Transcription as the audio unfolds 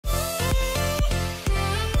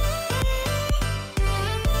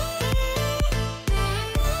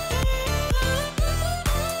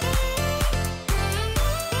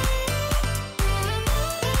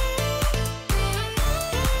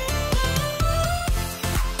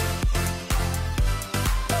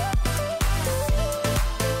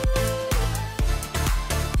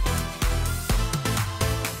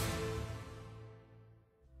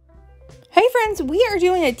friends, we are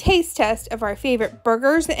doing a taste test of our favorite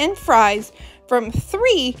burgers and fries from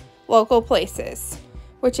 3 local places,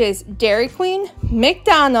 which is Dairy Queen,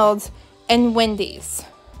 McDonald's, and Wendy's.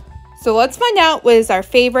 So let's find out what is our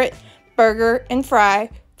favorite burger and fry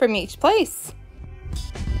from each place.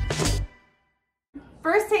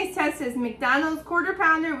 First taste test is McDonald's Quarter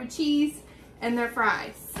Pounder with cheese and their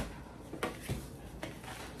fries.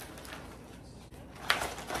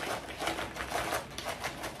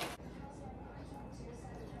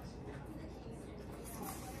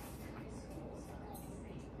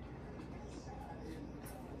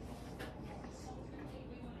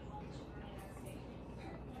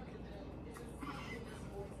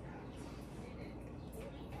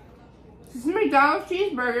 This is McDonald's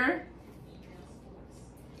cheeseburger.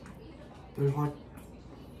 Tastes like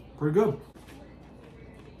pretty good.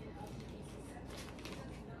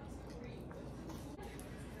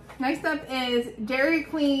 Next up is Dairy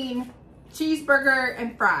Queen cheeseburger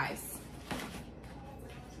and fries.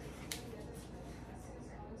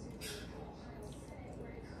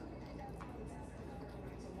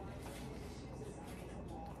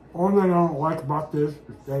 Only thing I don't like about this is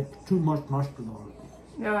there's too much mustard on it.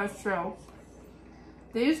 Yeah, that's true.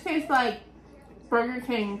 They just taste like Burger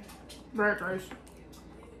King burgers.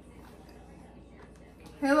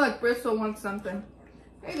 Hey look, Bristol wants something.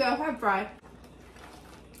 There you go, have a fry.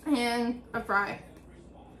 And a fry.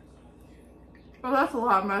 Oh, that's a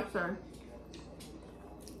lot of mustard.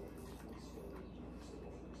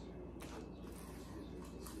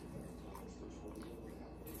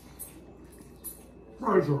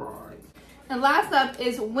 Fries are alright. And last up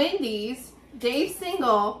is Wendy's Dave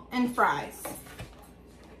Single and fries.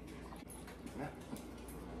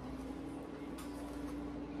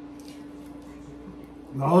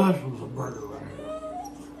 Now this was a burger right here.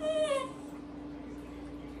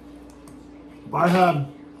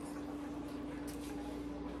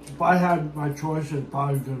 If I had my choice, I'd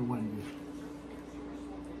probably go to Wendy's.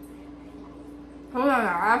 Hold on,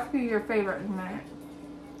 I'll ask you your favorite in a minute.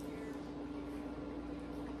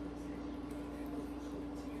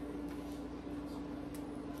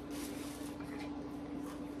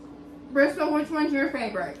 Bristol, which one's your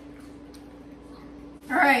favorite?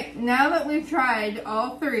 Alright, now that we've tried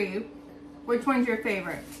all 3, which one's your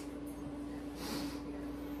favorite?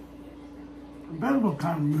 Depends what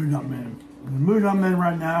kind of mood I'm in. The mood I'm in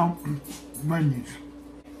right now, Wendy's.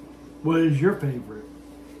 What is your favorite?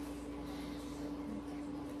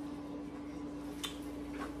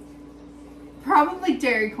 Probably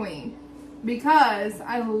Dairy Queen, because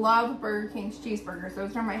I love Burger King's cheeseburgers.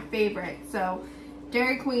 Those are my favorite. So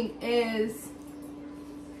Dairy Queen is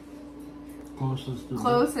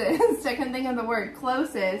closest. I can think of the word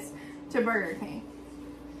closest to Burger King.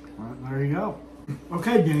 Right, there you go.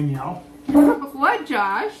 Okay, Danielle. What,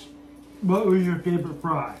 Josh? What was your favorite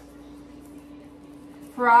fry?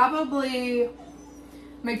 Probably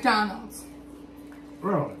McDonald's.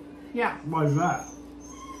 Really? Yeah. Why is that?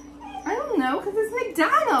 I don't know, because it's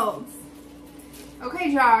McDonald's.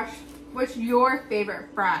 Okay, Josh, what's your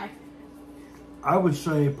favorite fry? I would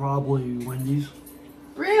say probably Wendy's.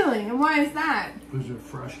 Really? And why is that? Because they're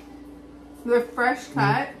fresh. They're fresh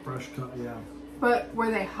cut? Fresh cut, yeah. But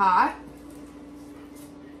were they hot?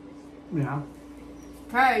 Yeah.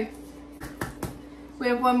 Okay. We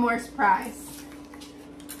have one more surprise.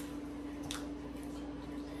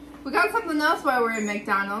 We got something else while we're in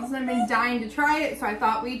McDonald's, and I've been dying to try it, so I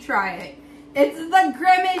thought we'd try it. It's the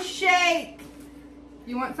Grimace Shake!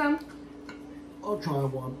 You want some? I'll try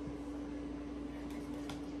one.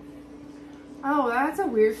 Oh, that's a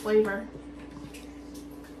weird flavor.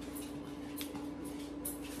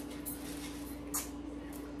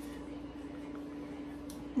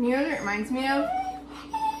 You know what it reminds me of?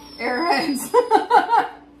 Airheads.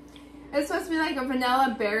 It's supposed to be like a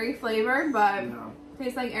vanilla berry flavor, but it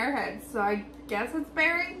tastes like Airheads, so I guess it's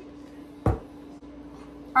berry.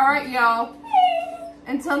 Alright, y'all.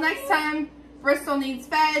 Until next time, Bristol needs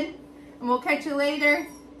fed, and we'll catch you later.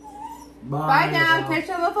 Bye now. Catch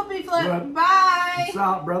you on the flippy flip. Good. Bye. Peace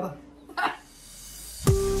out, brother.